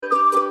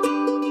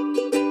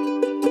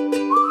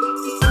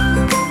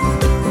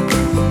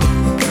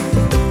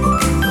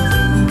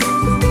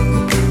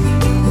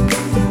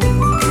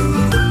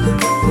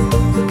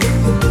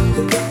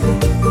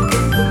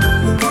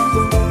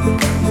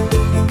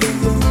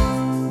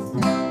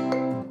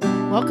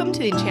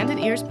to the Enchanted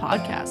Ears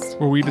podcast,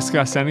 where we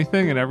discuss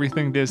anything and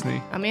everything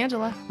Disney. I'm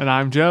Angela. And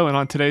I'm Joe, and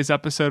on today's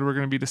episode, we're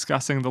going to be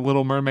discussing the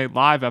Little Mermaid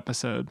live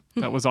episode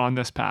that was on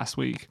this past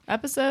week.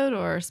 Episode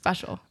or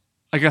special?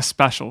 I guess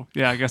special.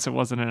 Yeah, I guess it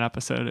wasn't an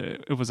episode.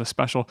 It was a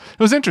special. It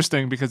was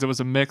interesting because it was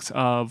a mix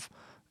of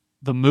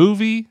the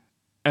movie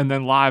and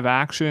then live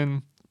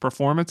action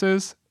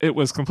performances. It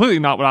was completely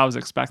not what I was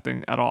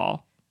expecting at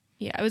all.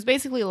 Yeah, it was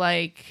basically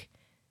like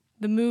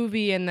the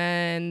movie, and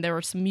then there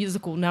were some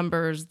musical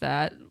numbers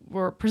that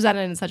were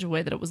presented in such a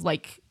way that it was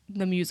like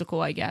the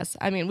musical, I guess.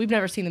 I mean, we've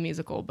never seen the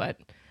musical, but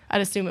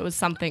I'd assume it was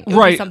something. It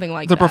would be something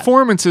like the that. The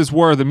performances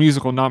were the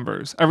musical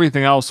numbers.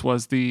 Everything else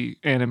was the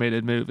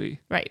animated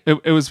movie. Right.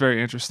 It was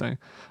very interesting.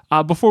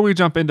 Before we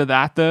jump into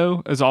that,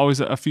 though, as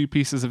always, a few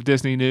pieces of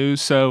Disney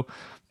news. So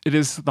it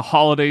is the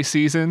holiday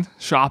season.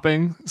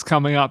 Shopping is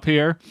coming up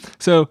here.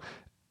 So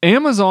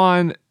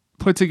Amazon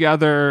put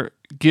together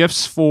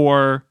gifts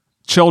for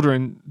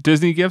children,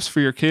 Disney gifts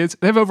for your kids.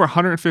 They have over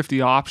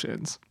 150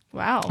 options.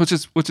 Wow. Which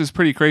is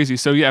pretty crazy.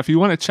 So yeah, if you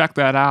want to check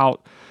that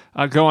out,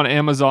 go on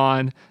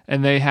Amazon,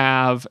 and they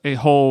have a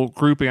whole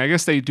grouping. I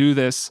guess they do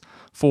this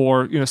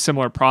for,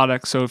 similar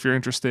products. So if you're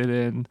interested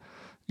in,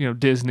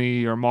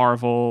 Disney or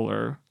Marvel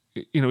or,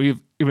 even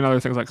other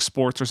things like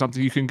sports or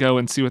something, you can go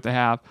and see what they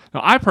have.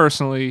 Now, I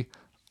personally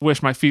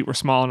wish my feet were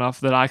small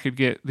enough that I could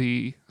get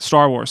the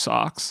Star Wars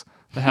socks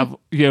that have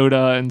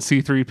Yoda and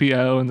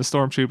C-3PO and the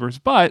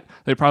Stormtroopers, but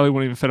they probably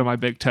wouldn't even fit on my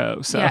big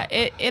toe. So yeah,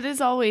 it is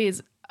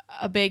always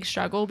a big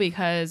struggle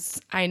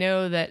because I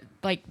know that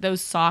like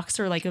those socks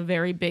are like a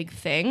very big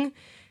thing,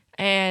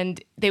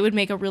 and they would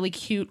make a really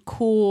cute,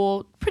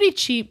 cool, pretty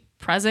cheap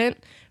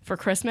present for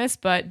Christmas.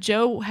 But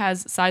Joe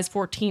has size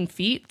 14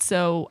 feet,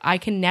 so I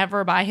can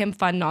never buy him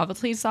fun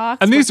novelty socks.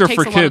 And these are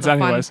for kids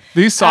anyways.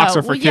 These socks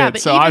are for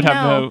kids, so I'd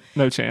have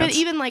no chance. But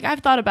even like I've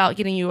thought about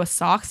getting you a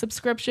sock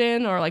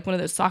subscription or like one of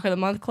those Sock of the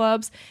Month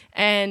clubs,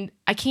 and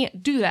I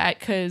can't do that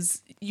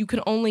because you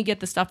can only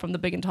get the stuff from the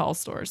Big and Tall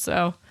stores.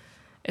 So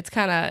it's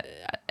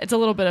a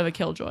little bit of a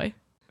killjoy.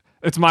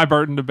 It's my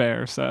burden to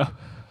bear, so.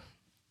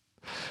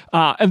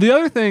 And the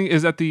other thing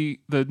is that the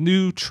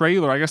new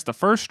trailer, I guess the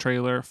first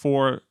trailer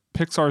for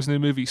Pixar's new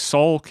movie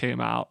Soul came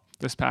out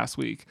this past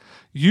week.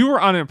 You were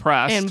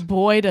unimpressed. And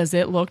boy, does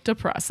it look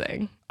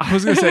depressing. I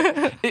was going to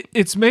say,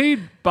 it's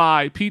made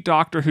by Pete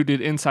Docter, who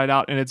did Inside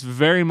Out, and it's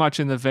very much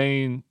in the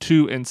vein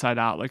to Inside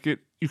Out. Like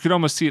you could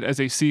almost see it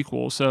as a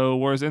sequel. So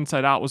whereas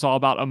Inside Out was all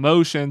about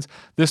emotions,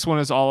 this one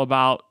is all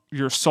about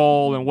your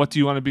soul and what do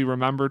you want to be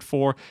remembered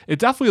for. It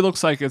definitely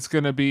looks like it's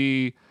going to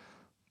be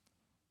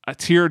a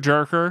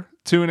tearjerker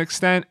to an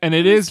extent, and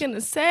it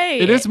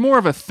is more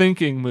of a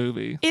thinking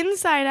movie.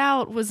 Inside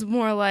Out was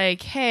more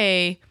like,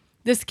 hey,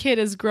 this kid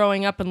is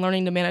growing up and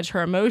learning to manage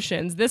her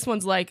emotions. This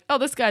one's like, oh,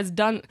 this guy's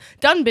done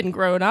been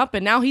grown up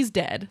and now he's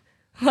dead.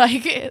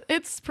 Like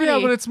it's pretty. Yeah,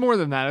 but it's more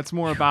than that. It's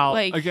more about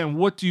like, again,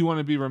 what do you want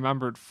to be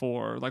remembered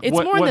for? Like it's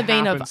more in the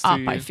vein of Up,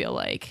 I feel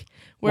like.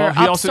 Where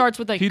Up starts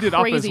with like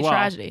crazy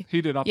tragedy.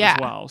 He did Up as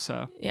well.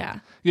 So yeah.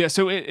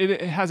 So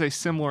it has a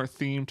similar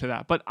theme to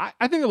that, but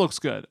I think it looks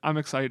good. I'm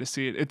excited to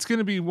see it. It's going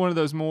to be one of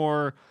those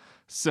more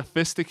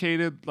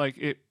sophisticated. Like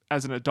it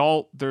as an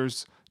adult,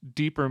 there's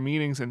deeper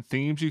meanings and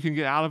themes you can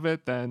get out of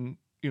it than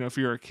if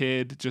you're a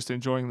kid just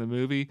enjoying the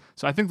movie.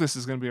 So I think this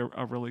is going to be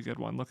a really good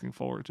one. Looking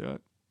forward to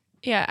it.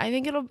 Yeah, I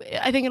think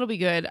it'll be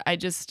good. I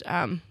just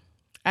I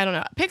don't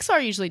know.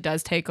 Pixar usually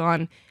does take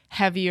on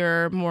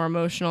heavier, more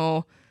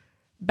emotional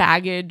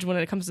baggage when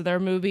it comes to their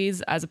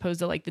movies as opposed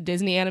to like the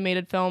Disney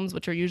animated films,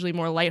 which are usually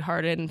more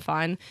lighthearted and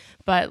fun.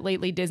 But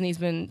lately Disney's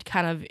been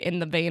kind of in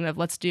the vein of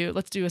let's do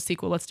a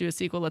sequel.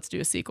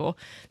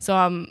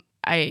 So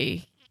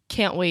I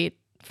can't wait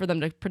for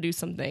them to produce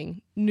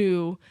something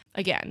new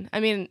again. I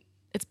mean,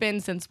 it's been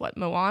since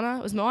Moana?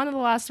 Was Moana the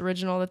last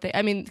original that they,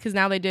 because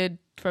now they did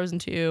Frozen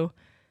 2.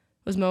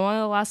 Was Moana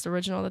the last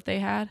original that they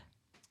had?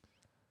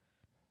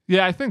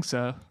 Yeah, I think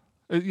so.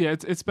 Yeah,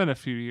 it's been a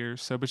few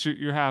years. So, but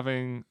you're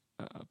having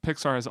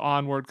Pixar has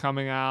Onward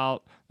coming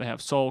out. They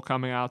have Soul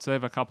coming out. So they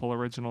have a couple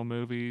original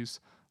movies.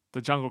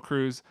 The Jungle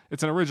Cruise.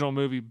 It's an original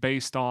movie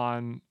based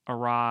on a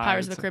ride.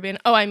 Pirates of the Caribbean.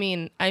 Oh, I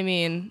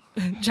mean,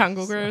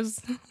 Jungle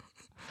Cruise.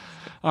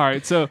 All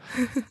right, so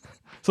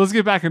let's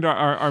get back into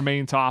our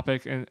main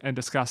topic and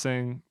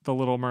discussing The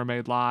Little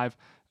Mermaid live.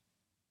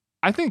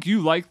 I think you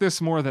like this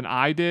more than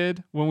I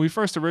did. When we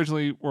first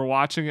originally were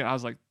watching it, I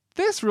was like,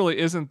 this really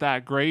isn't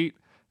that great.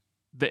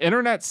 The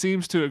internet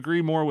seems to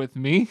agree more with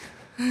me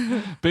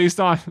based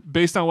on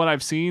what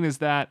I've seen, is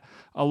that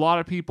a lot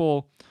of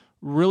people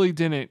really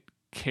didn't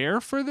care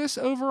for this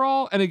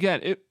overall. And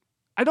again,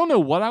 I don't know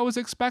what I was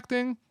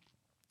expecting,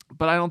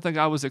 but I don't think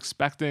I was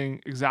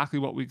expecting exactly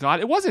what we got.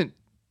 It wasn't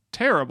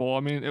terrible.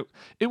 I mean,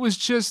 it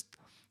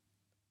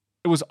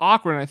was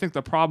awkward. And I think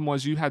the problem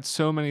was you had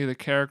so many of the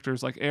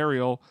characters like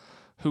Ariel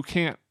who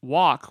can't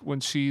walk when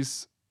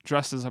she's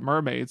dressed as a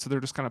mermaid, so they're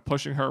just kind of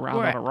pushing her around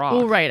on a rock.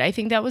 Well, right. I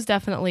think that was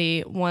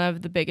definitely one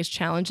of the biggest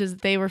challenges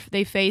that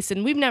they faced,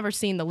 and we've never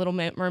seen The Little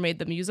Mermaid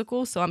the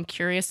musical, so I'm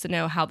curious to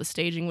know how the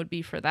staging would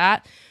be for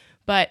that.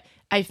 But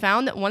I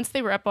found that once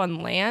they were up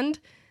on land,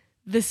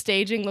 the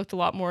staging looked a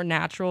lot more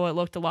natural. It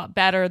looked a lot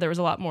better. There was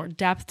a lot more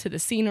depth to the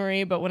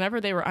scenery. But whenever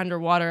they were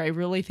underwater, I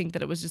really think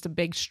that it was just a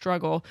big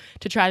struggle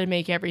to try to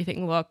make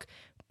everything look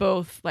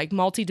both like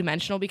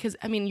multi-dimensional, because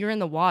I mean, you're in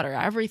the water,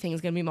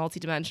 everything's going to be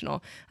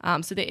multi-dimensional.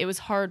 It was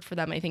hard for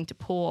them, I think, to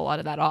pull a lot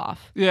of that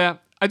off. Yeah,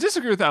 I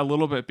disagree with that a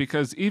little bit,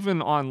 because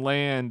even on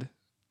land,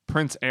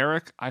 Prince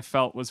Eric, I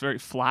felt, was very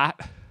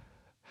flat.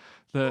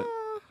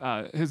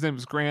 His name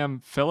was Graham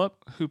Phillip,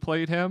 who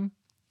played him,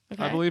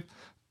 Okay. I believe.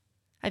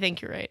 I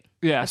think you're right.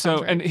 Yeah, That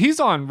sounds right. and he's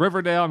on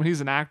Riverdale. I mean,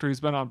 he's an actor. He's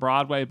been on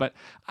Broadway, but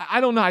I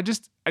don't know. I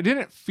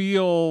didn't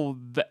feel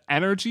the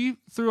energy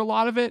through a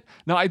lot of it.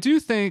 Now, I do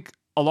think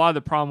a lot of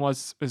the problem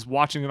is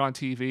watching it on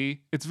TV.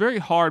 It's very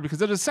hard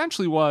because it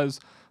essentially was,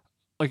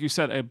 like you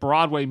said, a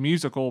Broadway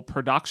musical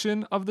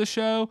production of the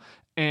show,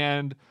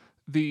 and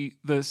the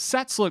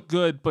sets look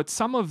good, but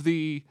some of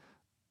the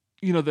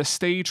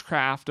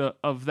stagecraft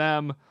of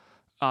them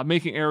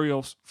making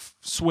Ariel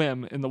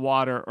swim in the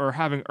water, or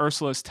having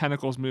Ursula's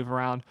tentacles move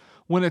around,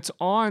 when it's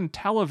on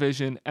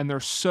television and they're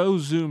so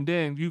zoomed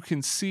in, you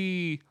can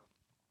see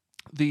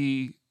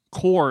the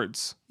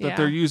cords that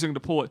they're using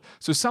to pull it.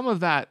 So some of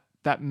that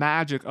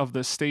magic of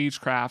the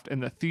stagecraft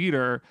and the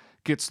theater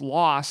gets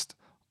lost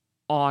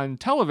on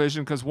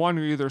television, because one,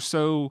 you're either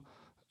so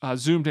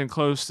zoomed in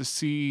close to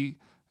see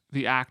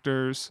the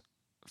actors'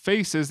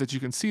 faces that you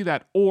can see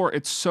that, or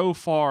it's so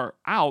far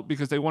out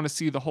because they want to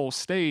see the whole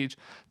stage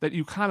that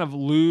you kind of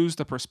lose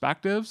the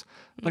perspectives.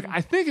 Like,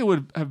 I think it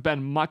would have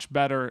been much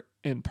better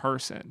in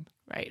person.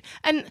 Right.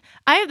 And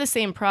I have the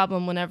same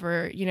problem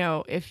whenever,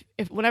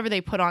 whenever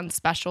they put on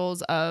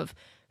specials of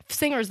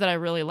singers that I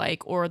really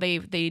like, or they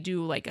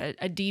do like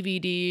a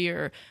DVD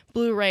or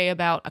Blu-ray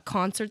about a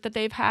concert that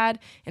they've had.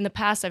 In the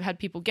past, I've had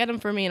people get them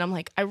for me, and I'm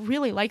like, I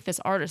really like this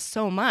artist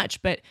so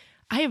much, but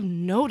I have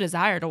no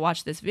desire to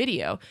watch this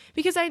video,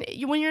 because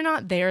when you're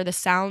not there, the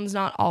sound's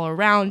not all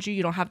around you.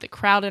 You don't have the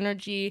crowd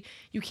energy.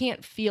 You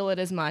can't feel it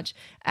as much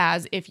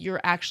as if you're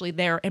actually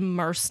there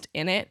immersed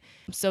in it.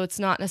 So it's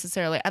not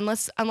necessarily,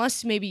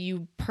 unless maybe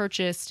you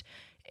purchased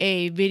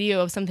a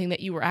video of something that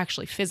you were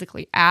actually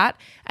physically at,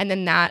 and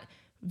then that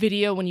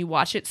video, when you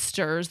watch it,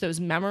 stirs those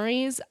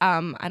memories.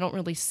 I don't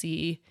really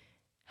see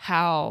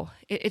how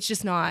it's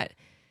just not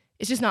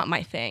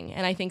my thing.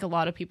 And I think a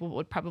lot of people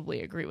would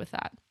probably agree with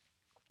that.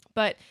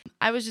 But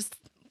I was just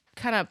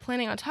kind of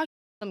planning on talking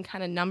about them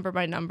kind of number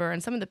by number,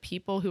 and some of the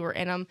people who were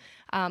in them.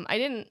 I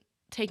didn't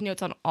take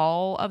notes on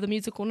all of the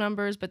musical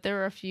numbers, but there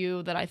were a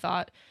few that I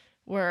thought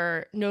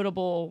were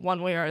notable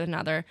one way or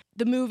another.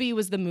 The movie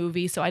was the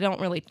movie, so I don't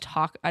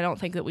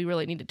think that we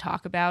really need to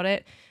talk about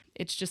it.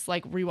 It's just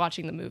like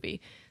rewatching the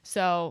movie.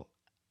 So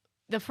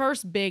the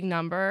first big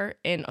number,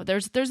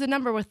 there's a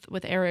number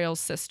with Ariel's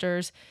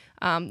sisters.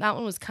 That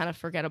one was kind of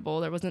forgettable.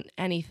 There wasn't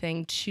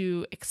anything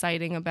too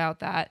exciting about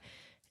that,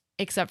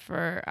 except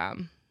for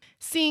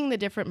seeing the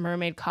different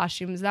mermaid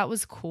costumes. That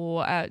was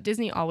cool.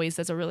 Disney always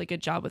does a really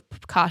good job with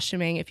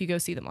costuming if you go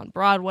see them on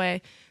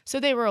Broadway.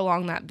 So they were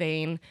along that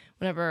vein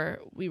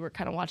whenever we were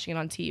kind of watching it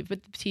on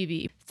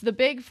TV. So the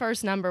big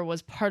first number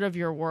was Part of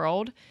Your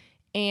World.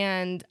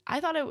 And I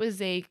thought it was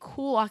a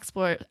cool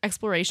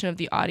exploration of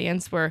the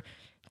audience, where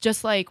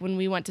just like when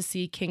we went to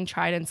see King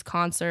Trident's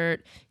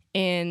concert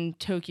in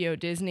Tokyo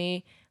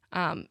Disney,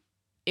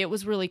 it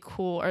was really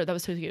cool. Or that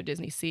was Tokyo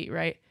Disney Sea,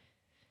 right?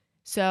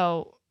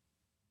 So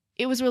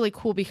it was really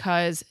cool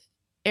because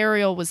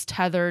Ariel was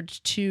tethered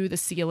to the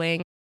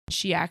ceiling.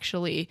 She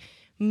actually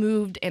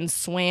moved and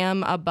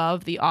swam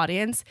above the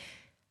audience.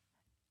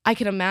 I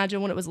can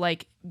imagine what it was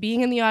like being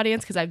in the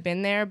audience, because I've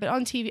been there. But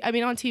on TV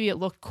it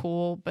looked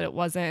cool, but it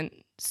wasn't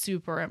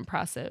super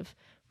impressive.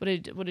 What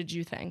did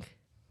you think?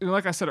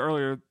 Like I said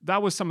earlier,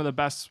 that was some of the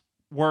best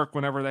work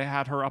whenever they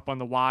had her up on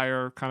the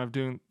wire, kind of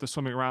doing the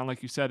swimming around.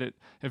 Like you said, it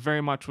very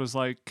much was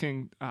like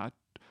King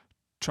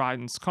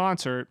Trident's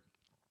concert.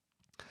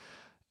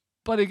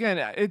 But again,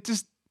 it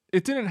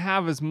didn't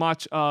have as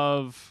much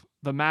of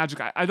the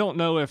magic. I don't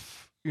know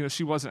if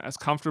she wasn't as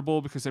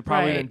comfortable, because they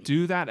probably didn't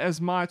do that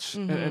as much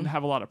and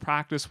have a lot of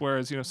practice.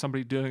 Whereas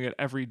somebody doing it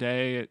every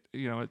day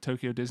at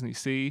Tokyo Disney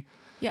Sea.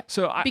 Yeah.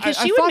 So because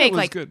I she would make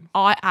like good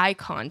eye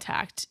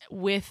contact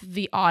with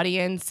the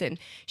audience, and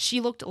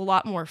she looked a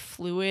lot more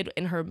fluid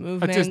in her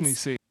movements. At Disney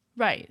Sea.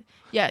 Right.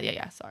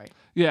 Yeah. Sorry.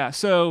 Yeah.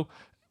 So.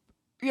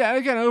 Yeah,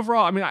 again,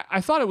 overall, I mean, I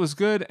thought it was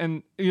good,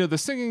 and the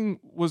singing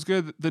was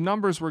good, the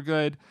numbers were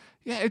good.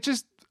 Yeah, it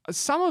just,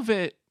 some of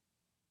it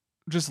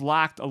just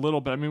lacked a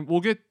little bit. I mean, we'll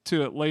get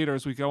to it later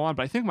as we go on,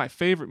 but I think my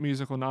favorite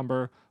musical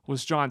number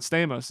was John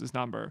Stamos'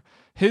 number.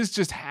 His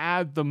just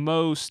had the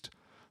most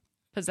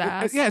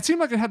pizzazz. It seemed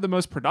like it had the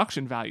most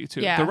production value to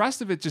it. Yeah. The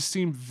rest of it just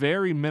seemed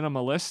very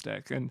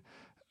minimalistic and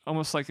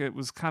almost like it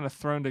was kind of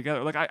thrown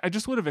together. Like I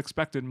just would have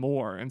expected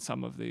more in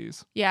some of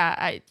these. Yeah,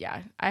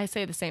 I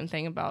say the same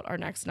thing about our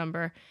next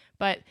number.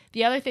 But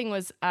the other thing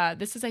was,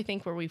 this is I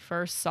think where we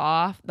first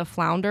saw the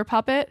flounder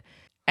puppet.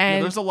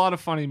 And there's a lot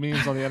of funny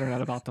memes on the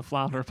internet about the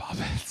flounder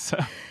puppet. So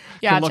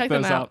yeah, check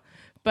them out.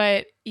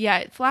 But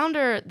yeah,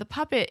 Flounder, the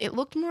puppet, it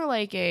looked more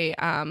like a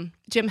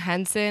Jim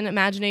Henson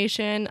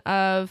imagination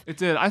of It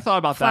did. I thought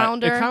about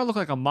Flounder. that. It kind of looked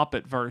like a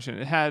Muppet version.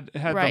 It had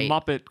Right. the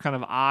Muppet kind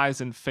of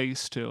eyes and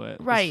face to it.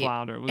 Right. This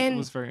Flounder. It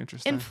was very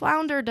interesting. And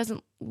Flounder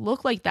doesn't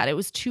look like that. It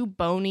was too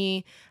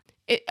bony.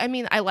 I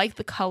mean, I like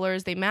the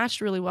colors. They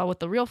matched really well with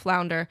the real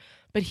Flounder,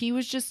 but he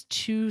was just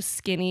too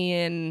skinny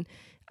and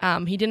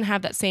he didn't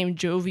have that same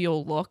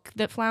jovial look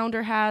that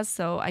Flounder has.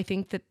 So I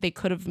think that they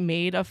could have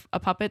made a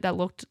puppet that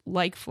looked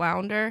like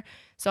Flounder.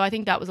 So I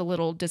think that was a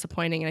little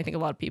disappointing. And I think a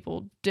lot of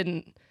people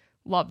didn't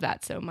love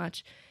that so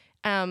much.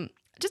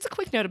 Just a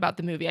quick note about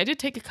the movie. I did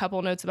take a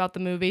couple notes about the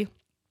movie.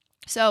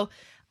 So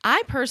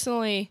I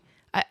personally,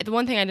 the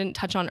one thing I didn't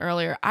touch on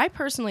earlier, I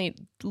personally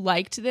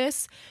liked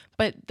this,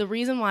 but the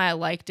reason why I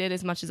liked it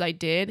as much as I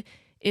did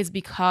is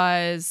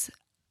because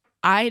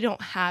I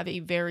don't have a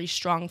very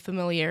strong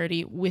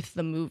familiarity with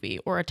the movie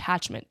or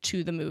attachment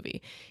to the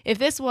movie. If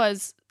this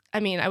was, I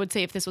mean, I would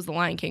say if this was The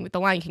Lion King, but The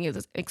Lion King is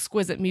an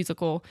exquisite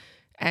musical.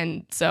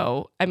 And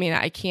so, I mean,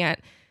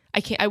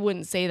 I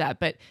wouldn't say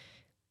that. But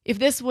if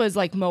this was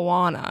like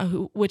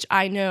Moana, which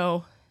I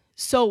know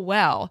so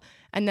well,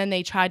 and then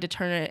they tried to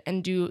turn it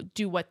and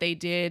do what they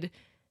did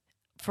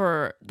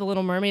for The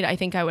Little Mermaid, I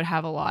think I would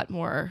have a lot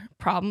more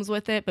problems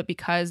with it. But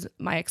because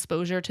my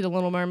exposure to The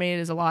Little Mermaid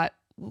is a lot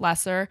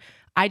lesser,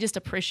 I just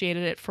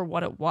appreciated it for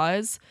what it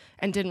was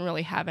and didn't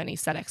really have any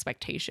set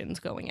expectations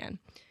going in.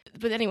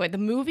 But anyway, the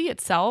movie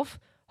itself,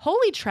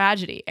 holy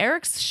tragedy.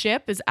 Eric's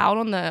ship is out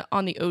on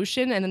the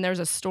ocean, and then there's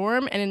a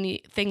storm, and then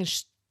the thing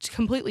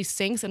completely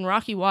sinks in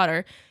rocky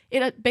water.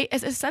 It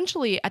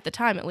essentially, at the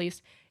time at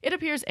least, it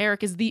appears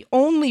Eric is the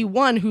only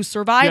one who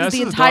survives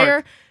the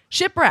entire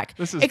shipwreck.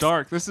 This is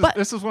dark. This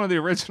is one of the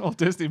original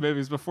Disney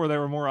movies before they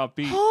were more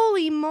upbeat.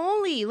 Holy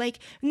moly. Like,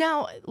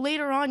 now,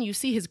 later on, you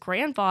see his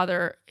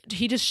grandfather.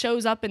 He just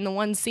shows up in the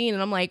one scene,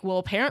 and I'm like, well,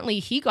 apparently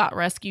he got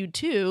rescued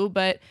too.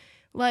 But,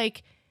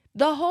 like,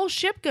 the whole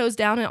ship goes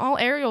down, and all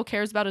Ariel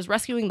cares about is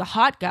rescuing the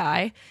hot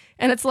guy.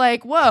 And it's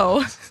like,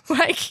 whoa,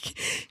 like,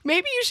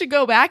 maybe you should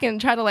go back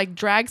and try to, like,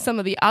 drag some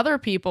of the other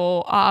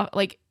people off,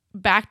 like,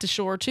 back to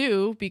shore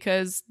too,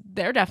 because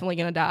they're definitely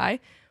going to die.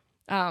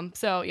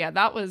 So, yeah,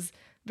 that was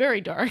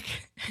very dark.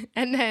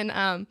 And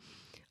then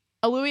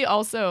Alui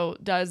also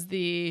does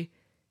the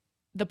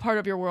Part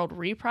of Your World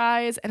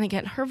reprise, and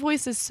again, her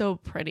voice is so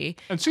pretty,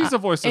 and she's the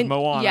voice of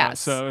Moana. Yes,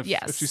 so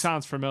if she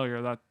sounds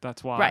familiar,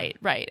 that's why.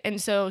 Right. And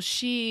so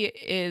she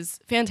is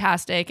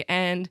fantastic,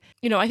 and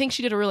I think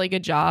she did a really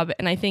good job.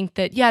 And I think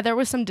that there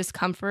was some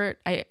discomfort.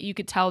 You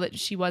could tell that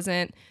she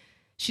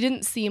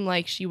didn't seem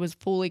like she was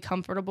fully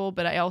comfortable,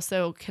 but I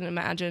also can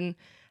imagine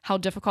how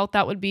difficult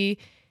that would be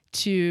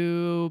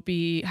to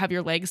have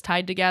your legs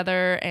tied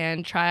together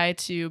and try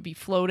to be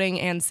floating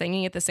and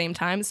singing at the same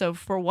time. So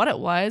for what it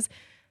was,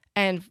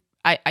 and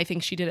I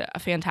think she did a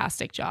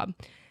fantastic job.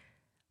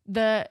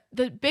 The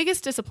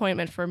biggest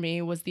disappointment for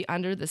me was the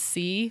Under the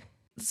Sea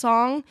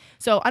song.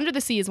 So Under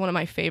the Sea is one of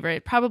my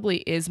favorite, probably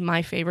is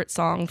my favorite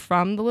song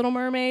from The Little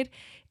Mermaid.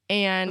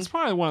 And it's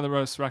probably one of the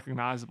most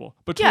recognizable.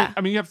 But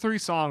I mean, you have 3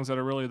 songs that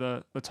are really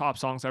the top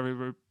songs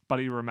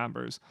everybody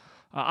remembers.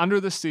 Under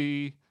the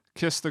Sea,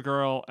 Kiss the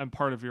Girl, and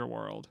Part of Your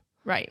World.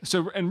 Right.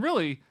 So, and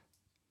really,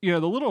 The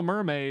Little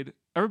Mermaid,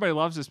 everybody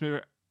loves this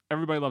movie.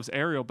 Everybody loves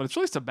Ariel, but it's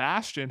really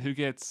Sebastian who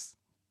gets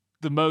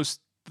the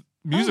most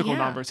musical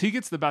numbers. He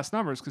gets the best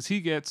numbers because he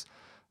gets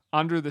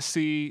Under the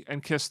Sea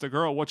and Kiss the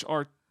Girl, which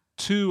are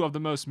 2 of the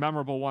most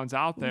memorable ones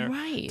out there.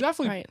 Right.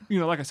 Definitely,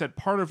 right. Like I said,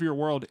 Part of Your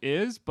World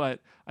is,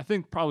 but I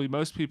think probably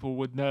most people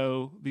would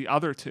know the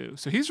other 2.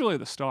 So he's really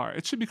the star.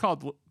 It should be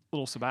called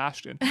Little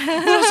Sebastian.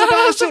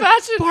 Little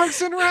Sebastian!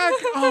 Parks and Rec!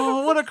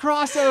 Oh, what a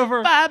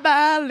crossover.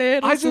 Bye-bye,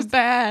 Little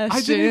Sebastian. I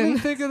didn't even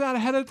think of that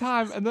ahead of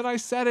time. And then I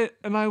said it,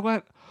 and I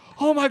went,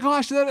 oh my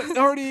gosh, that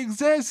already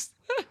exists.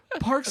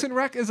 Parks and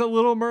Rec is a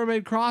Little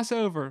Mermaid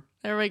crossover.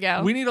 There we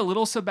go. We need a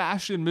Little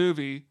Sebastian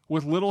movie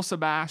with Little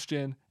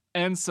Sebastian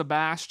and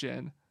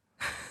Sebastian.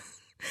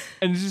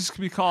 And it's just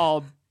be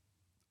called,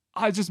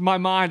 my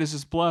mind is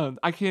just blown.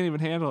 I can't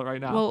even handle it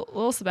right now. Well,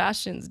 Little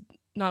Sebastian's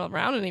not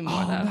around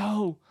anymore, though.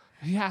 No.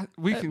 Yeah,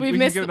 we can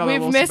get another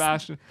Little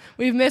Sebastian.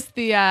 We've missed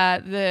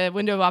the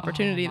window of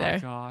opportunity there.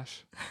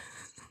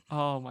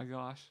 Oh my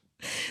gosh.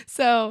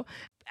 So,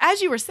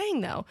 as you were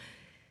saying, though,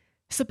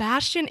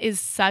 Sebastian is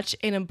such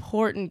an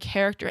important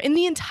character in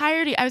the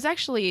entirety. I was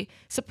actually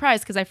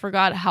surprised because I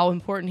forgot how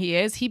important he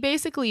is. He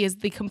basically is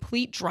the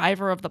complete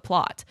driver of the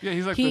plot. Yeah,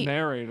 he's like the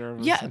narrator.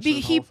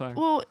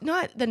 Well,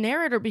 not the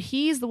narrator, but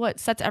he's what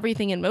sets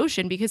everything in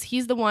motion because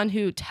he's the one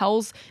who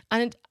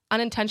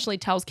unintentionally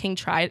tells King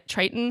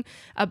Triton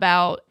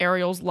about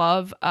Ariel's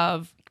love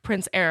of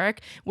Prince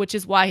Eric, which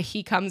is why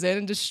he comes in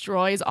and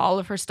destroys all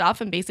of her stuff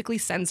and basically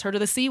sends her to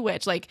the Sea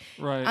Witch,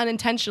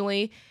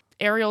 unintentionally.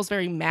 Ariel's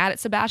very mad at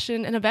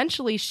Sebastian, and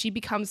eventually she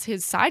becomes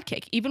his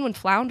sidekick. Even when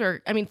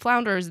Flounder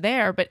is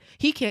there, but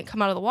he can't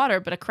come out of the water,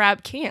 but a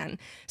crab can.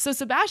 So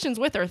Sebastian's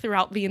with her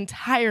throughout the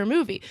entire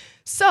movie.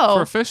 So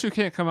for a fish who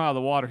can't come out of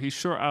the water, he's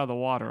sure out of the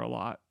water a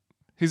lot.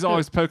 He's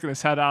always poking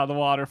his head out of the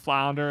water,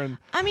 flounder, and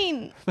I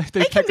mean, they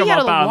they can pick be him out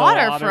up of out the water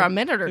of the for a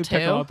minute or They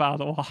pick him two. up out of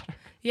the water.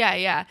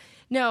 Yeah.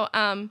 No,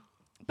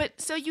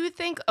 but so you would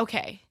think,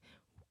 okay,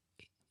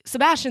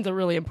 Sebastian's a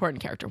really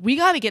important character. We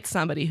got to get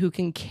somebody who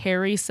can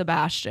carry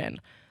Sebastian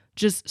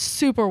just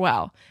super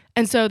well.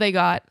 And so they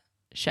got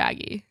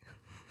Shaggy.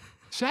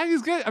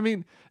 Shaggy's good. I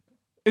mean,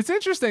 it's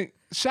interesting.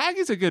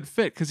 Shaggy's a good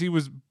fit because he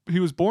was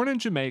born in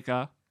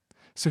Jamaica,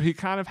 so he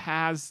kind of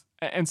has.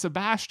 And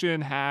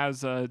Sebastian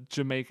has a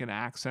Jamaican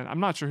accent. I'm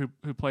not sure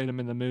who played him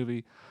in the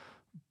movie,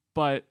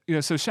 but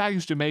so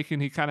Shaggy's Jamaican.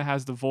 He kind of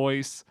has the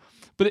voice,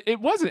 but it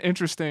was an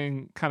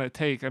interesting kind of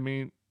take. I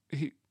mean,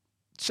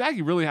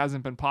 Shaggy really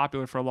hasn't been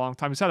popular for a long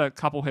time. He's had a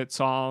couple hit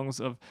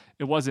songs of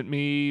 "It Wasn't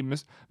Me,"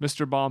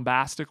 Mr.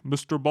 Bombastic,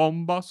 Mr.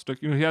 Bombastic.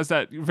 He has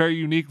that very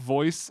unique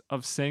voice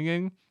of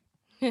singing.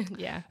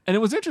 Yeah. And it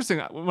was interesting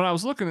when I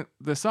was looking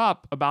this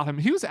up about him.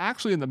 He was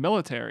actually in the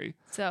military.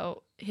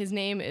 So his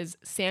name is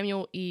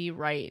Samuel E.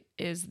 Wright,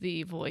 is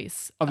the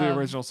voice of the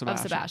original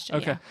Sebastian. Of Sebastian.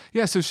 Okay.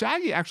 Yeah. So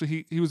Shaggy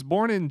actually he was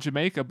born in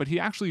Jamaica, but he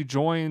actually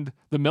joined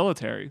the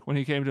military when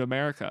he came to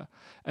America,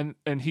 and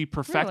he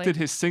perfected Really?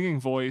 his singing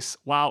voice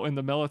while in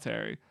the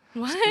military.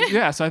 What?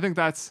 Yeah. So I think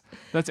that's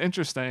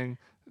interesting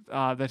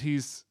that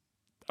he's.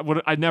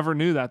 I never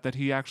knew that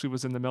he actually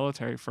was in the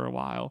military for a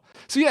while.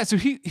 So yeah. So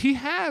he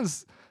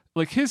has.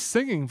 Like his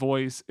singing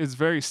voice is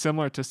very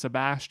similar to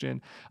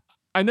Sebastian.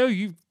 I know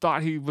you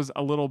thought he was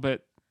a little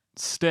bit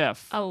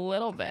stiff, A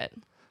little bit.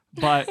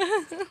 but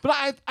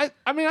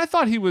I mean I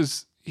thought he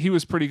was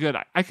pretty good.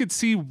 I could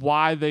see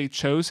why they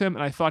chose him,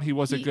 and I thought he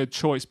was a good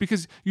choice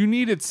because you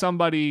needed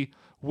somebody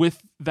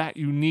with that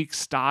unique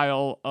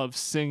style of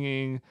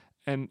singing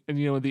and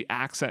the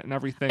accent and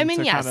everything. I mean,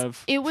 to yes, kind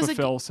of it was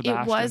fulfill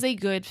Sebastian. It was a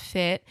good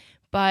fit,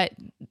 but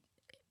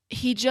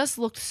he just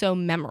looked so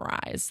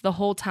memorized the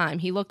whole time.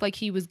 He looked like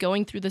he was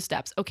going through the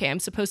steps. Okay, I'm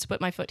supposed to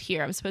put my foot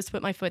here. I'm supposed to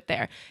put my foot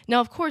there.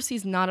 Now, of course,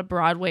 he's not a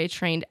Broadway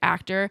trained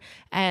actor.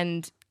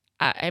 And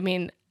I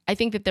mean, I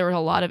think that there were a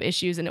lot of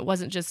issues, and it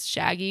wasn't just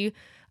Shaggy.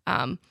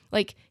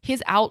 Like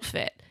his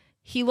outfit,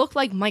 he looked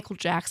like Michael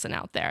Jackson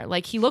out there.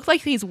 Like he looked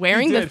like he's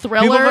wearing the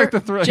Thriller he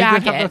looked like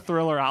jacket. He did have the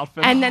Thriller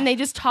outfit. And then they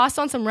just tossed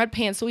on some red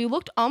pants. So he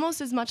looked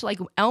almost as much like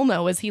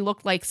Elmo as he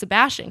looked like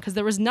Sebastian because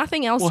there was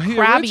nothing else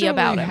crabby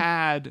about him. He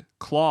had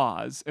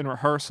claws in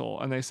rehearsal,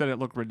 and they said it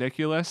looked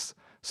ridiculous.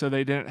 So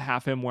they didn't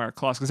have him wear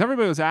claws because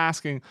everybody was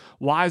asking,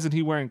 why isn't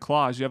he wearing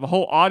claws? You have a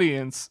whole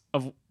audience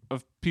of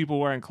people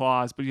wearing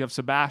claws, but you have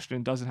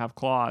Sebastian doesn't have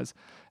claws.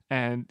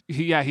 And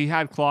he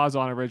had claws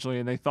on originally,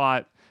 and they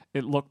thought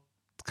it looked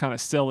kind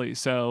of silly.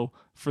 So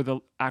for the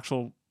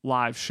actual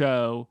live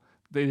show,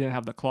 they didn't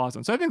have the claws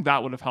on. So I think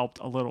that would have helped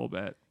a little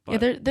bit.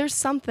 But Yeah, there's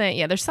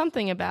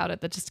something about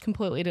it that just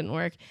completely didn't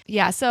work.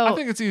 Yeah, so I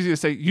think it's easy to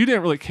say you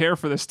didn't really care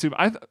for this too.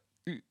 I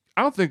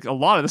don't think a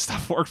lot of the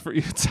stuff worked for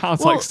you. It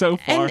sounds like so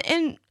far.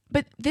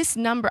 But this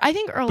number, I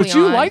think early But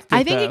you on, liked it,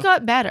 I think though. it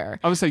got better.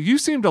 I would say you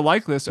seem to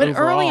like this But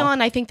overall. early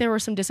on, I think there were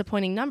some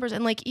disappointing numbers.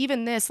 And like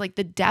even this, like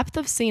the depth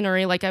of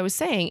scenery, like I was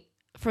saying,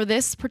 for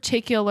this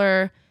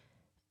particular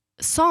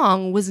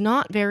song was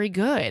not very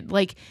good.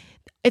 Like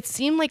it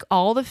seemed like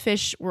all the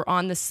fish were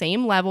on the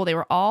same level. They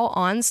were all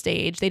on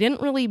stage. They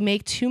didn't really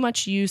make too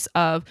much use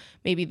of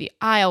maybe the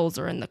aisles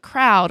or in the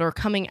crowd or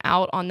coming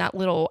out on that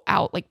little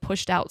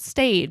pushed out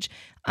stage.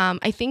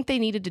 I think they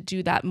needed to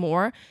do that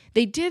more.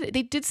 They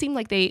did seem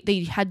like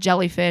they had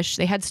jellyfish,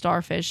 they had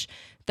starfish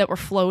that were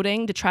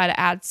floating to try to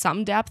add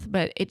some depth,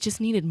 but it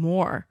just needed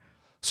more.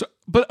 So,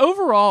 but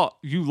overall,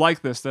 you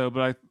like this though.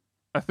 But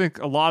I think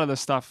a lot of the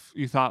stuff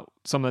you thought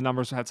some of the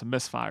numbers had some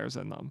misfires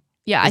in them.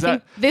 Yeah, I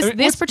think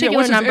this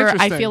particular number,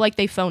 I feel like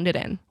they phoned it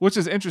in. Which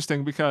is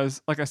interesting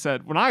because, like I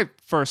said, when I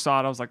first saw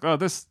it, I was like, oh,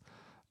 this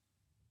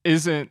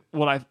isn't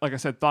what I thought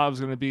it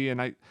was going to be.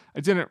 And I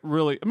didn't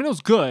really, I mean, it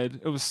was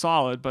good. It was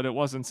solid, but it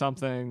wasn't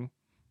something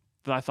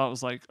that I thought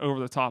was like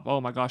over the top.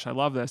 Oh my gosh, I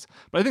love this.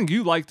 But I think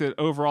you liked it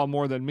overall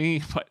more than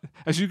me. But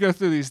as you go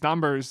through these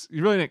numbers,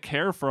 you really didn't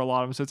care for a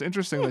lot of them. So it's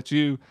interesting that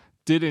you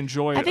did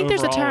enjoy it I think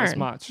there's a overall turn, as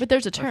much. but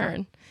there's a turn.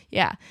 Okay.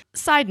 Yeah.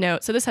 Side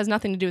note, so this has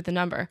nothing to do with the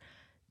number.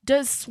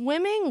 Does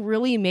swimming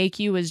really make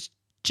you as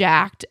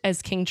jacked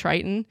as King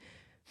Triton?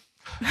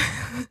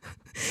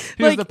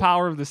 He has the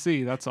power of the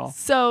sea, that's all.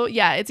 So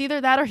yeah, it's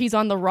either that or he's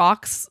on the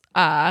Rock's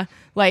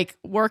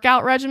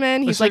workout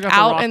regimen. He's like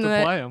out in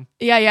the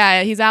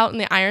he's out in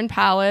the Iron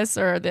Palace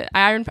or the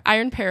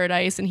Iron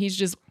Paradise, and he's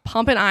just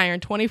pumping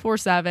iron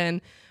 24/7.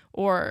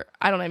 Or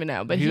I don't even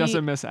know, but he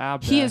doesn't miss ab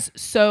day. He is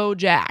so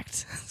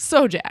jacked,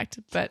 so jacked.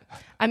 But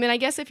I mean, I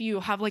guess if you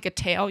have like a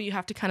tail, you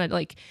have to kind of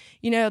like,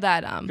 you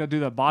gotta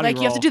do that body roll.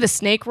 you have to do the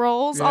snake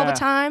rolls all the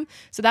time.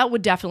 So that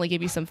would definitely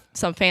give you some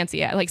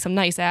fancy, like some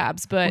nice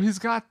abs. But he's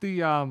got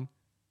the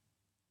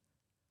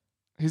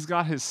he's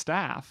got his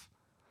staff,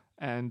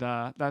 and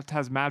that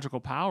has magical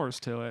powers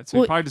to it. So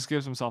Well, he probably just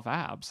gives himself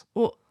abs.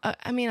 Well,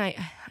 I mean, I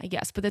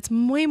guess, but it's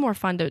way more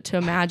fun to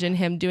imagine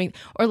him doing,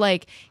 or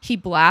like he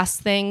blasts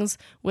things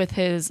with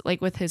his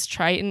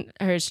trident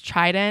or his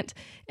trident,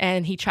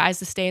 and he tries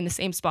to stay in the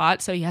same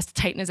spot, so he has to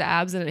tighten his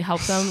abs, and it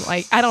helps him.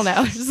 Like, I don't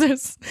know.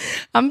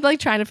 I'm like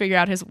trying to figure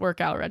out his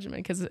workout regimen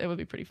because it would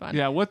be pretty fun.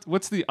 Yeah.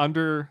 What's the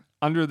under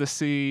the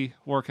sea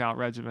workout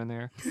regimen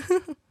there?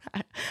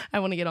 I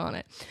want to get on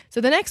it.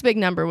 So the next big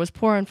number was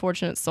Poor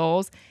Unfortunate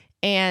Souls,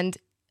 and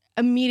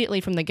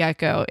immediately from the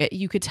get-go,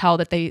 you could tell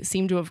that they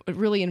seemed to have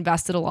really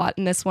invested a lot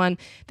in this one.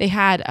 They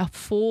had a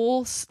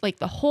full, like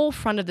the whole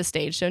front of the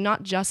stage, so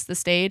not just the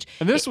stage.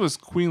 And this was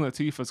Queen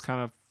Latifah's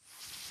kind of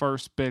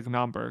first big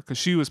number because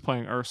she was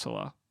playing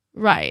Ursula.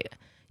 Right.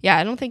 Yeah,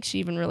 I don't think she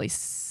even really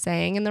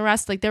sang in the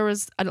rest. Like there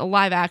was a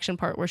live action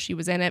part where she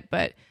was in it,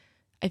 but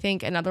I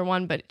think another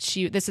one, but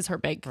this is her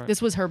big, Right.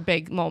 This was her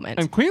big moment.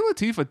 And Queen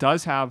Latifah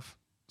does have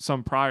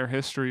some prior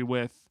history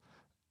with,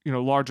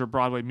 larger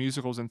Broadway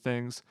musicals and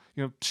things.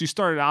 She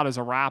started out as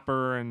a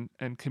rapper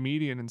and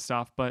comedian and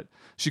stuff, but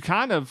she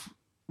kind of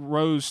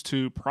rose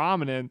to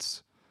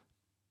prominence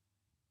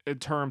in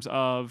terms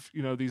of,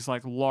 these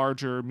like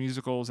larger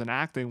musicals and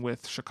acting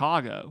with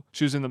Chicago.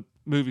 She was in the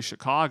movie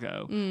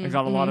Chicago and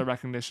got a lot of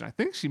recognition. I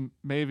think she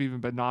may have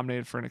even been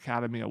nominated for an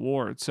Academy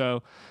Award.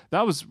 So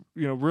that was,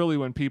 really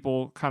when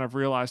people kind of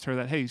realized her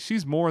that, hey,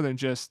 she's more than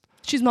just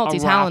she's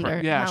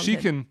multi-talented. Yeah, she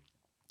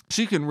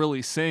can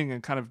really sing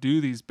and kind of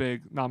do these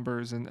big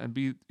numbers and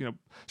be,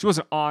 she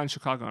wasn't on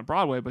Chicago on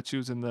Broadway, but she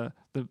was in the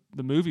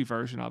movie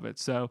version of it.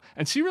 So,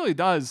 and she really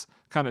does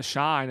kind of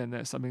shine in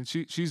this. I mean,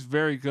 she's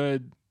very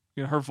good.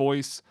 Her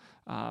voice,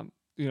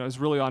 is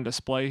really on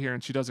display here,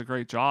 and she does a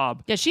great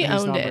job. Yeah, she in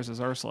these owned numbers it.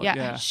 As Ursula.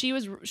 Yeah,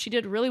 she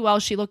did really well.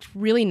 She looked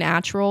really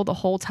natural the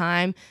whole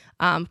time,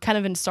 kind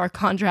of in stark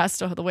contrast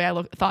to the way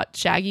I thought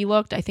Shaggy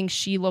looked. I think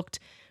she looked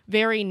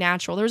very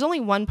natural. There was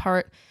only one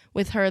part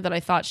with her that I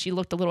thought she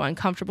looked a little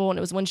uncomfortable, and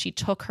it was when she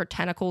took her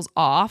tentacles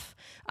off,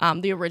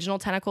 the original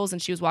tentacles,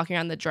 and she was walking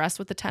around the dress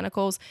with the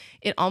tentacles.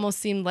 It almost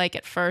seemed like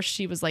at first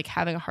she was like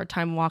having a hard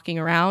time walking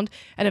around,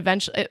 and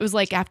eventually it was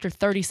like after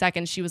 30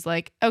 seconds she was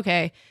like,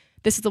 okay,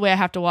 this is the way I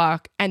have to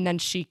walk, and then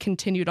she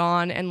continued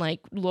on and like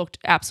looked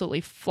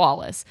absolutely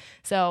flawless.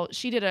 So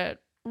she did a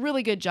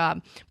really good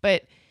job,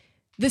 but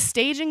the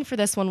staging for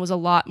this one was a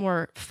lot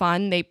more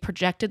fun. They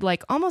projected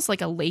like almost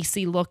like a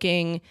lacy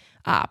looking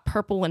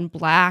purple and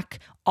black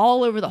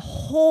all over the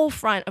whole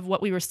front of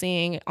what we were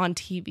seeing on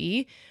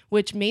TV,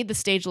 which made the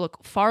stage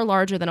look far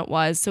larger than it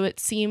was. So it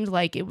seemed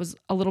like it was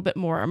a little bit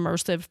more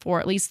immersive for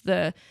at least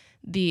the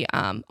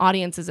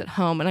audiences at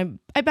home. And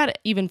I bet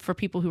even for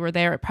people who were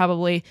there, it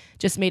probably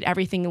just made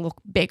everything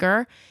look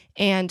bigger.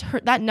 And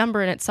that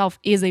number in itself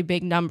is a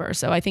big number.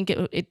 So I think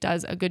it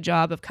does a good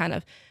job of kind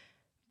of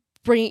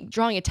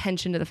drawing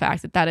attention to the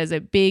fact that is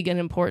a big and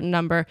important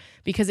number,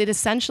 because it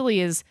essentially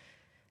is,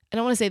 I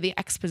don't want to say the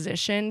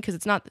exposition, because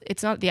it's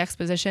not the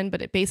exposition,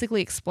 but it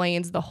basically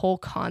explains the whole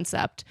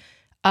concept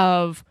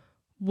of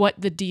what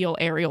the deal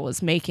Ariel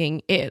is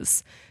making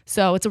is.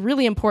 So it's a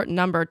really important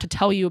number to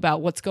tell you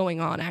about what's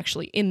going on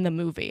actually in the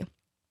movie.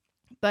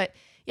 But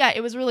yeah,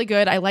 it was really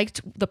good. I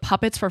liked the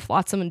puppets for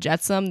Flotsam and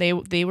Jetsam.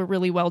 They were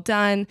really well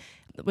done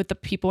with the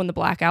people in the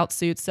blackout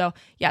suits. So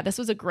yeah, this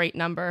was a great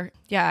number.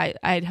 Yeah,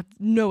 I'd have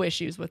no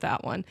issues with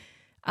that one.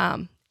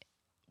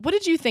 What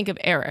did you think of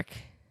Eric?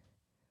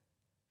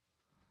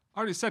 I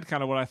already said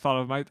kind of what I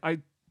thought of him. I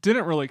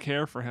didn't really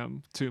care for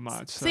him too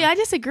much. So. See, I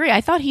disagree. I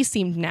thought he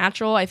seemed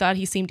natural. I thought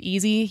he seemed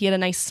easy. He had a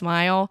nice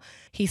smile.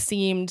 He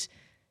seemed,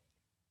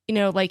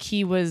 like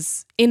he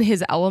was in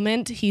his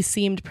element. He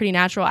seemed pretty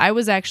natural. I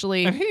was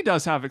actually... And he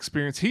does have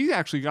experience. He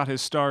actually got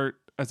his start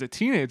as a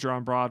teenager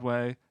on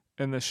Broadway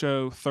in the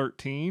show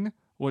 13,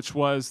 which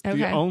was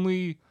the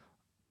only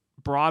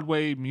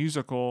Broadway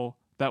musical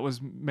that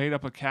was made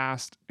up a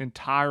cast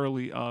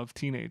entirely of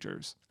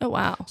teenagers. Oh,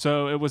 wow.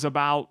 So it was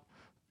about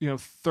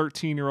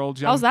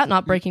 13-year-olds. How's that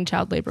not breaking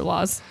child labor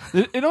laws?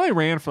 It only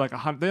ran for like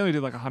 100. They only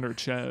did like 100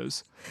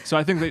 shows. So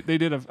I think they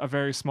did a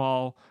very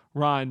small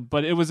run,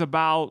 but it was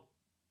about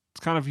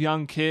kind of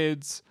young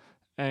kids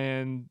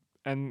and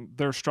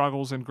their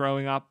struggles and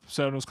growing up.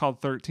 So it was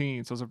called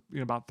 13. So it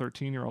was about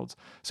 13-year-olds.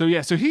 So yeah,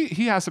 so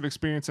he has some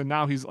experience, and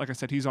now he's, like I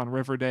said, he's on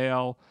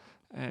Riverdale,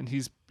 and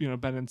he's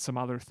been in some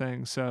other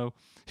things. So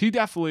he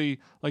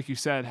definitely, like you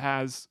said,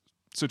 has.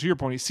 So to your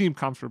point, he seemed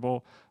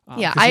comfortable.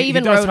 Yeah, I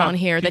even wrote on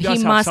here that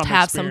he must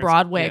have some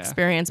Broadway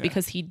experience,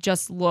 because he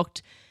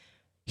looked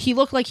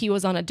like he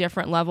was on a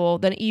different level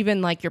than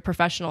even like your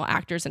professional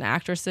actors and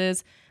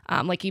actresses.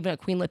 Like even a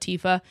Queen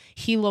Latifah,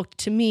 he looked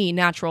to me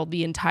natural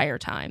the entire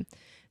time.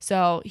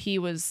 So he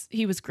was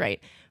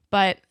great.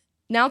 But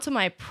now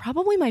to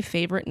probably my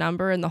favorite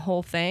number in the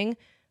whole thing,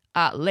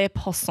 Les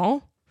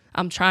Poissons.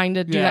 I'm trying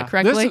to do that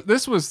correctly.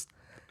 This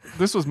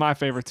was my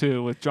favorite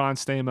too, with John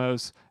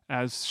Stamos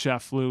as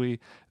Chef Louis.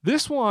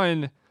 This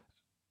one,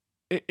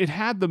 it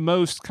had the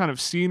most kind of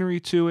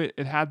scenery to it.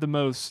 It had the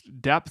most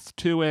depth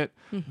to it.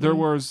 Mm-hmm. There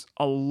was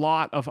a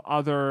lot of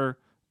other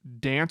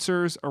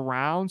dancers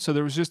around. So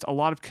there was just a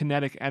lot of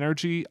kinetic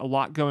energy, a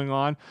lot going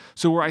on.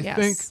 So where I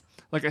think,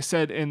 like I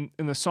said, in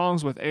the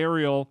songs with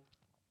Ariel,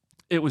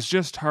 it was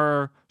just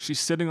her. She's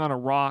sitting on a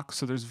rock,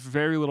 so there's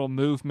very little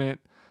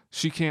movement.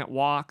 She can't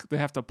walk. They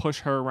have to push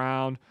her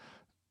around.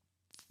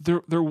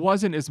 There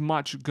wasn't as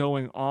much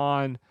going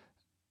on.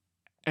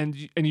 And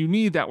you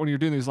need that when you're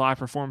doing these live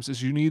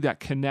performances. You need that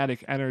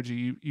kinetic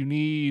energy. You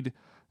need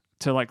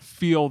to like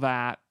feel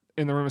that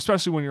in the room,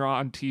 especially when you're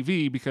on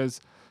TV,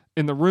 because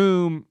in the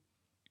room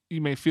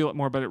you may feel it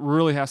more, but it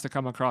really has to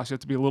come across. You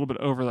have to be a little bit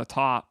over the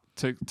top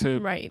to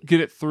get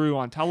it through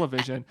on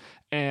television.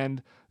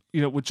 And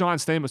with John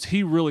Stamos,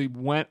 he really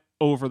went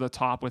over the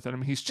top with it. I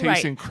mean, he's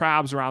chasing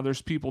crabs around.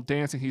 There's people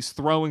dancing. He's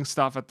throwing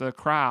stuff at the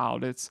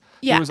crowd.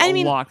 There was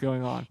a lot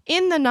going on.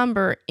 In the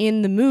number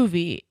in the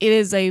movie, it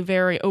is a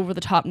very over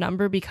the top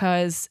number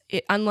because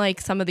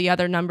unlike some of the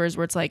other numbers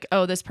where it's like,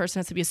 oh, this person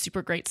has to be a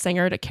super great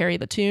singer to carry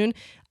the tune.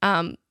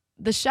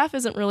 The chef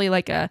isn't really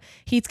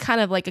he's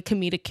kind of like a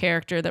comedic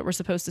character that we're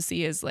supposed to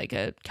see as like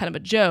a kind of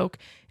a joke.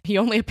 He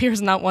only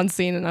appears in that one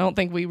scene, and I don't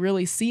think we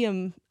really see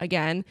him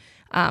again,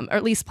 or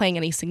at least playing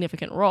any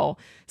significant role.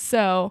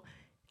 So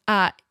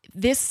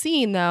this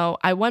scene, though,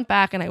 I went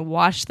back and I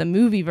watched the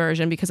movie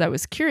version because I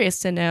was curious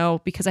to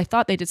know, because I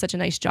thought they did such a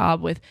nice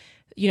job with,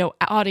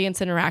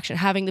 audience interaction,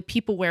 having the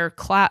people wear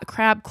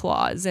crab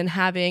claws and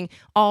having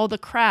all the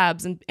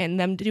crabs and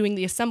them doing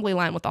the assembly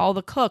line with all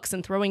the cooks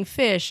and throwing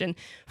fish and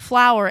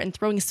flour and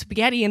throwing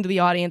spaghetti into the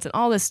audience and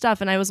all this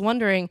stuff. And I was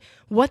wondering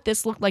what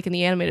this looked like in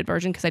the animated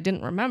version because I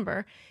didn't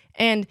remember.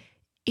 And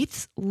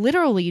it's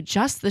literally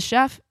just the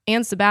chef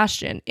and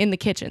Sebastian in the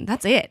kitchen.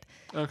 That's it.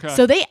 Okay.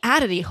 So they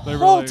added a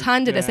whole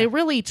ton to this. They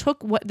really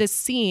took this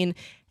scene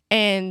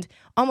and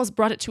almost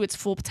brought it to its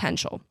full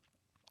potential.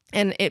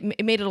 And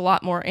it made it a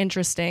lot more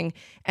interesting.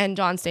 And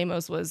John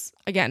Stamos was,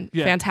 again,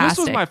 fantastic.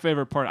 This was my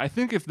favorite part. I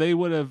think if they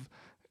would have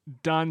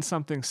done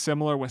something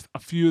similar with a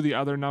few of the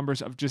other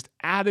numbers of just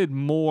added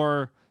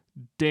more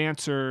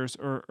dancers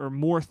or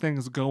more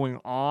things going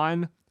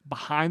on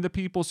behind the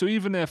people. So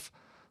even if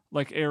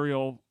like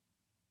Ariel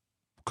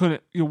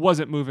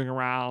wasn't moving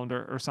around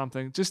or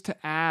something, just to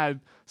add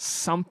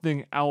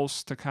something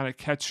else to kind of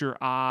catch your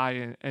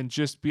eye and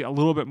just be a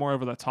little bit more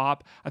over the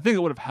top, I think it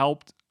would have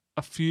helped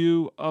a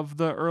few of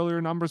the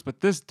earlier numbers, but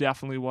this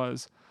definitely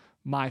was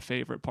my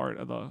favorite part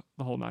of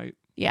the whole night.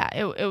 Yeah,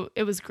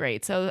 it was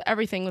great. So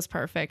everything was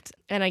perfect.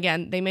 And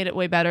again, they made it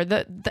way better.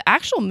 The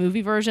actual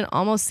movie version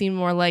almost seemed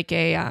more like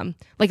a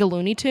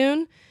Looney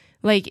Tune.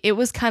 Like it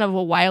was kind of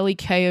a Wile E.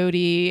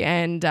 Coyote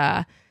and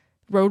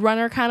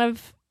Roadrunner kind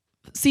of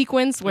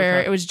sequence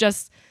where it was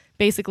just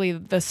basically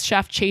the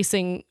chef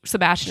chasing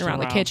Sebastian around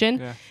the kitchen.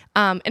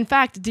 Yeah. In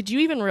fact, did you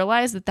even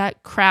realize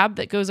that crab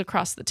that goes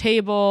across the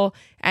table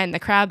and the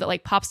crab that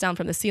like pops down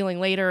from the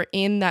ceiling later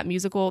in that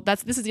musical,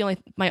 this is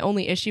my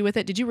only issue with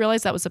it. Did you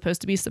realize that was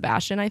supposed to be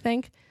Sebastian, I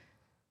think?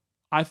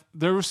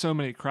 There were so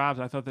many crabs.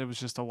 I thought there was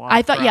just a lot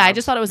of crabs. I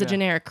just thought it was a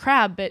generic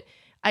crab, but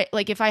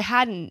if I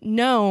hadn't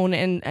known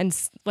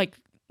and like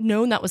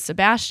known that was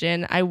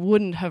Sebastian, I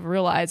wouldn't have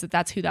realized that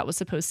that's who that was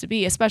supposed to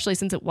be, especially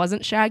since it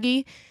wasn't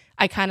Shaggy.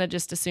 I kind of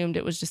just assumed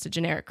it was just a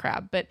generic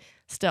crab, but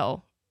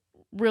still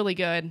really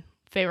good.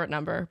 Favorite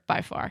number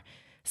by far.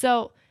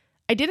 So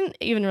I didn't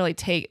even really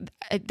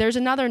there's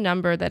another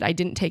number that I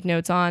didn't take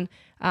notes on,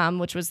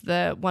 which was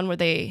the one where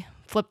they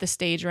flipped the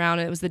stage around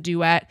and it was the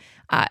duet.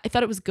 I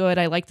thought it was good.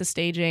 I liked the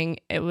staging.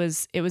 It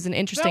was an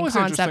interesting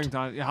concept.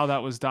 Interesting how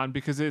that was done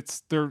because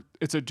it's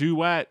a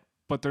duet,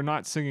 but they're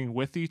not singing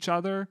with each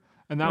other.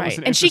 And that was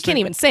and she can't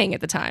even sing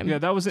at the time. Yeah,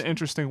 that was an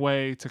interesting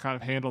way to kind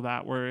of handle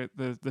that, where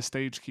the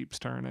stage keeps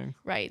turning.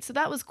 Right. So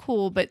that was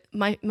cool. But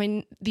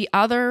the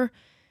other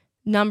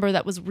number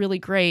that was really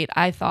great,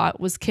 I thought,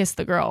 was Kiss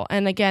the Girl.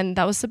 And again,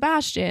 that was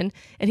Sebastian,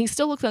 and he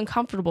still looked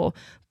uncomfortable.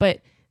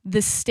 But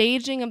the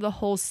staging of the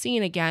whole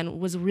scene, again,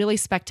 was really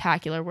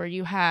spectacular, where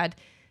you had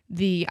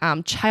the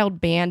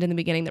child band in the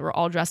beginning that were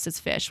all dressed as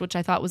fish, which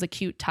I thought was a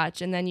cute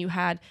touch. And then you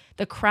had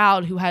the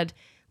crowd who had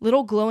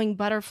little glowing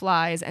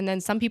butterflies, and then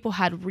some people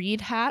had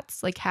reed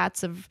hats, like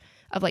hats of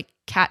like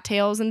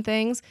cattails and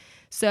things.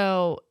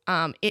 So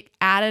it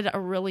added a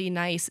really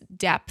nice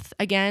depth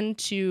again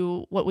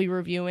to what we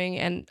were viewing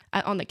and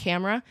on the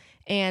camera,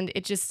 and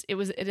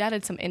it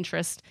added some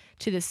interest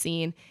to the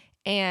scene.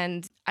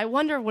 And I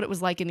wonder what it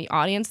was like in the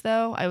audience,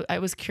 though. I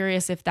was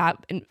curious if that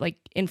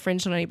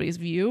infringed on anybody's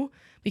view,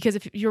 because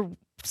if you're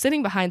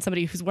sitting behind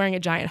somebody who's wearing a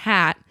giant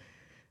hat,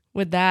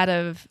 would that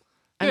have?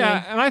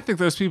 And I think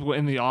those people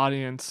in the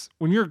audience,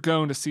 when you're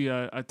going to see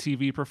a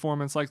TV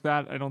performance like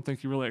that, I don't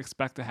think you really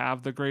expect to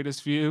have the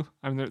greatest view.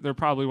 I mean, there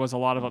probably was a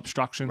lot of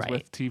obstructions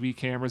with TV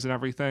cameras and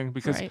everything,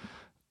 because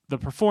the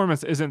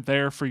performance isn't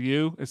there for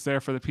you. It's there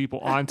for the people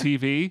on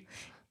TV.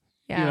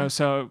 Yeah.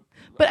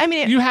 But I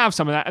mean, you have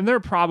some of that. And there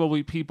are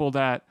probably people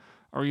that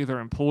are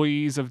either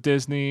employees of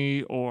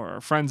Disney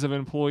or friends of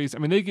employees. I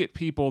mean, they get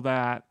people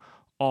that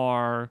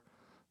are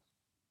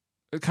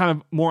kind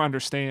of more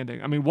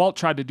understanding. I mean, Walt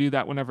tried to do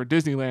that whenever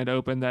Disneyland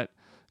opened, that,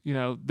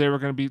 they were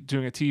going to be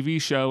doing a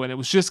TV show and it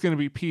was just going to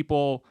be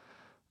people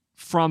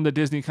from the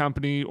Disney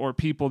company or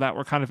people that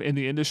were kind of in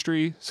the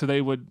industry. So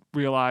they would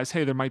realize,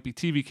 hey, there might be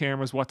TV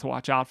cameras, what to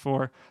watch out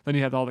for. Then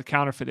you had all the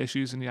counterfeit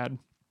issues, and you had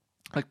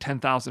like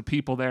 10,000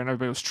 people there, and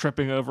everybody was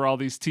tripping over all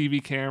these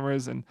TV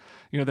cameras, and,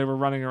 you know, they were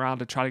running around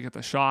to try to get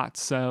the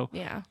shots. So,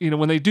 Yeah. you know,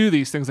 when they do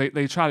these things,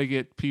 they try to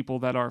get people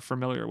that are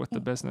familiar with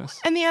the business.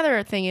 And the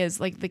other thing is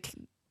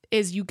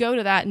is you go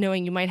to that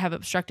knowing you might have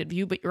obstructed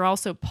view, but you're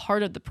also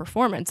part of the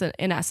performance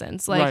in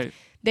essence. Like Right.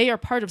 they are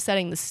part of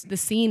setting the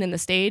scene and the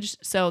stage.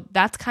 So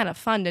that's kind of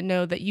fun to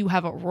know that you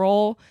have a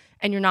role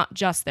and you're not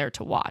just there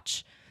to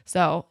watch.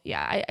 So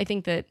yeah, I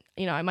think that,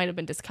 you know, I might have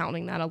been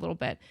discounting that a little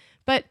bit,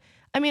 but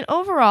I mean,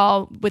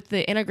 overall, with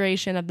the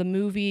integration of the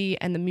movie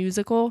and the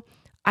musical,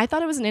 I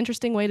thought it was an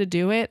interesting way to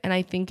do it, and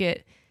I think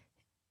it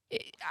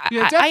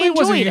definitely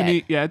was a enjoyed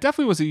unique. it. Yeah, it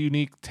definitely was a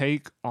unique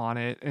take on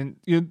it. And,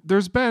 you know,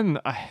 there's been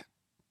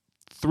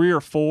 3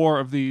 or 4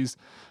 of these,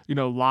 you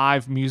know,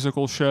 live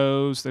musical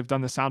shows. They've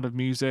done The Sound of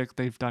Music.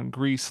 They've done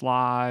Grease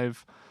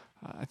live.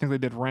 I think they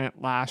did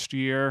Rent last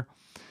year,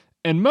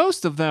 and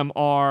most of them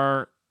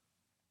are,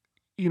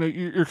 you know,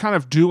 you're kind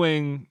of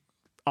doing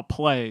a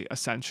play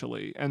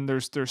essentially, and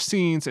there's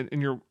scenes,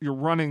 and you're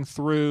running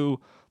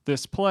through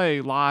this play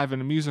live in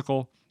a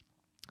musical.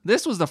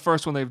 This was the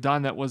first one they've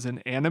done that was an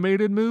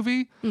animated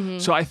movie. Mm-hmm.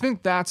 So I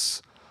think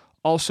that's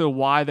also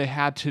why they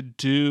had to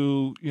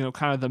do, you know,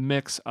 kind of the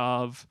mix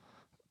of.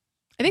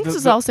 I think this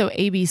was also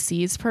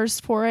ABC's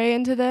first foray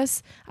into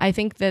this. I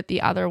think that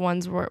the other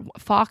ones were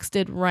Fox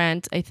did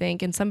Rent, I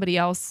think, and somebody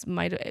else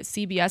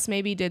CBS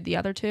maybe did the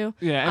other two.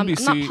 Yeah,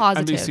 NBC, I'm not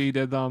positive. NBC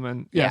did them,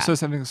 and Yeah. so I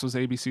think this was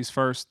ABC's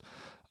first.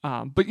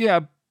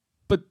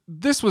 But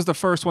this was the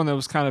first one that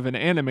was kind of an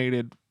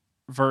animated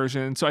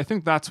version. So I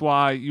think that's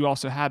why you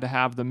also had to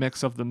have the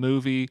mix of the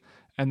movie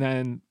and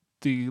then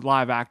the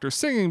live actors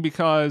singing,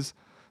 because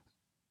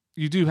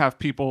you do have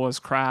people as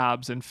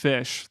crabs and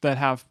fish that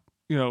have,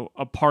 you know,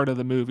 a part of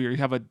the movie, or you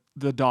have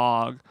the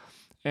dog,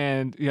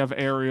 and you have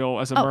Ariel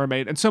as a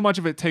mermaid, and so much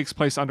of it takes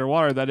place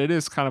underwater that it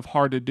is kind of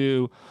hard to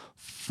do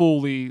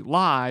fully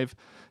live.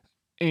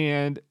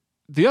 And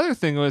the other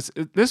thing was,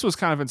 this was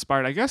kind of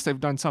inspired. I guess they've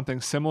done something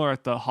similar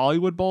at the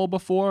Hollywood Bowl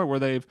before, where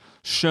they've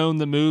shown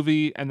the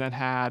movie and then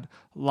had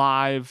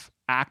live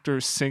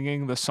actors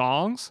singing the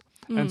songs.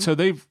 Mm-hmm. And so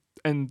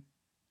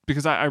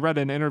because I read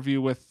an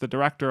interview with the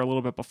director a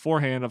little bit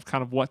beforehand of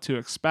kind of what to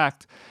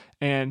expect.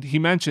 And he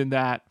mentioned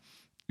that,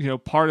 you know,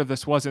 part of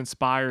this was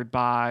inspired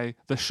by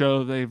the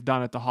show they've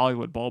done at the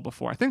Hollywood Bowl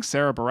before. I think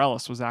Sarah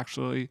Bareilles was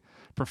actually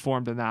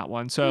performed in that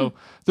one. So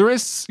there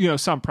is, you know,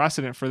 some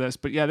precedent for this,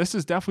 but yeah, this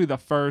is definitely the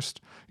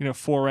first, you know,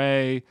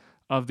 foray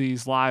of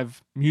these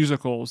live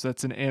musicals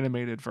that's an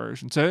animated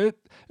version. So it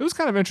was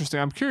kind of interesting.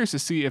 I'm curious to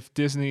see if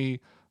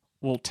Disney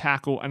will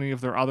tackle any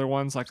of their other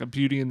ones, like a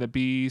Beauty and the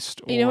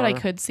Beast. You know what I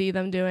could see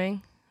them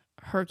doing?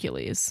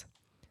 Hercules.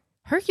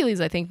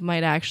 Hercules, I think,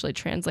 might actually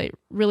translate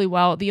really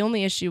well. The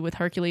only issue with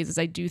Hercules is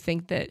I do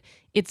think that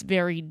it's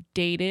very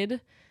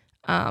dated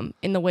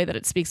in the way that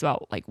it speaks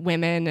about like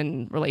women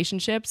and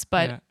relationships.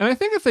 But yeah. And I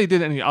think if they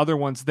did any other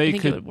ones, they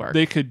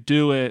could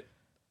do it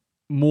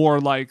more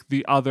like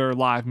the other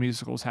live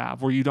musicals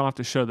have, where you don't have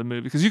to show the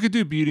movie. Because you could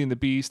do Beauty and the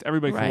Beast,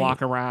 everybody can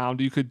walk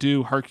around. You could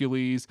do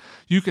Hercules.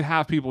 You could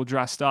have people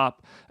dressed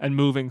up and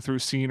moving through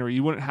scenery.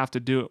 You wouldn't have to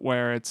do it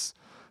where it's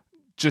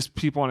just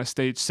people on a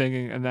stage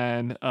singing and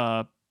then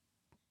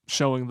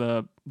showing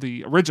the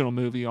original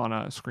movie on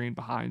a screen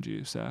behind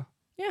you. So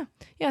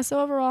yeah. So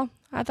overall,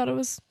 I thought it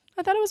was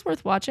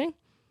worth watching.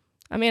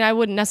 I mean, I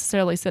wouldn't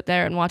necessarily sit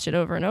there and watch it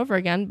over and over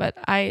again, but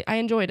I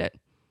enjoyed it.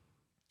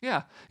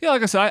 Yeah.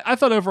 Like I said, I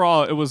thought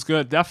overall it was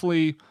good.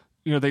 Definitely,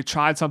 you know, they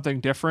tried something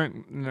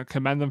different. You know,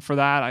 commend them for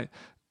that.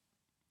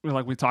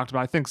 Like we talked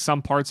about, I think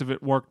some parts of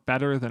it worked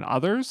better than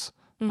others.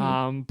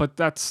 Mm-hmm. But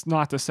that's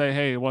not to say,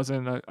 hey, it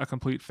wasn't a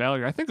complete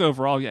failure. I think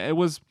overall, yeah, it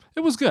was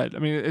good. I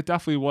mean, it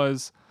definitely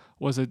was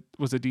a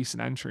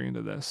decent entry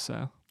into this.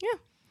 So yeah.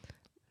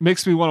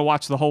 Makes me want to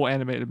watch the whole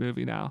animated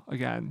movie now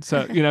again.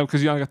 So, you know,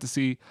 because you only got to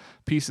see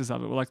pieces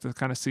of it. We like to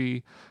kind of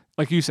see,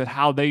 like you said,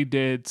 how they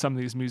did some of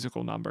these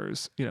musical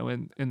numbers, you know,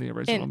 in the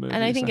original movie.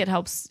 And I think it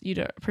helps you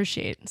to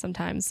appreciate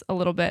sometimes a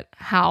little bit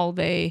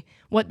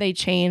what they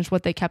changed,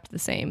 what they kept the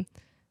same.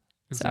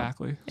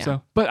 Exactly. Yeah.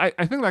 So, but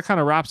I think that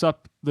kind of wraps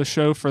up the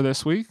show for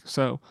this week.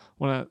 So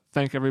want to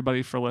thank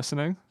everybody for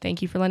listening.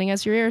 Thank you for lending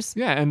us your ears.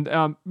 Yeah.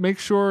 And make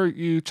sure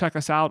you check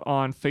us out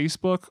on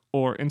Facebook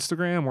or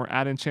Instagram. We're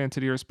at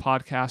Enchanted Ears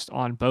Podcast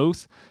on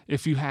both.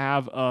 If you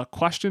have a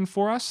question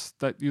for us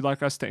that you'd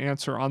like us to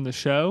answer on the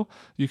show,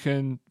 you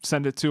can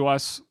send it to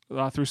us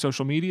through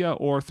social media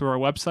or through our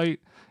website,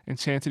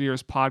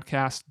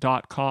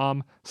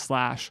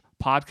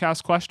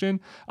 enchantedearspodcast.com/podcast question.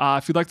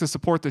 If you'd like to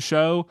support the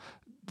show,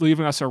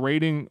 leaving us a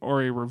rating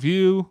or a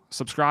review,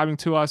 subscribing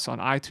to us on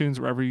iTunes,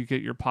 wherever you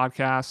get your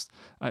podcast,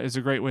 is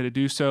a great way to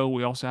do so.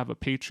 We also have a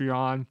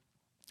Patreon.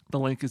 The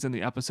link is in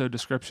the episode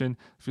description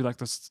if you'd like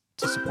to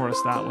support us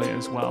that way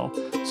as well.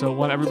 So I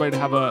want everybody to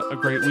have a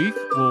great week.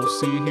 We'll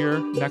see you here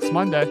next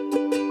Monday.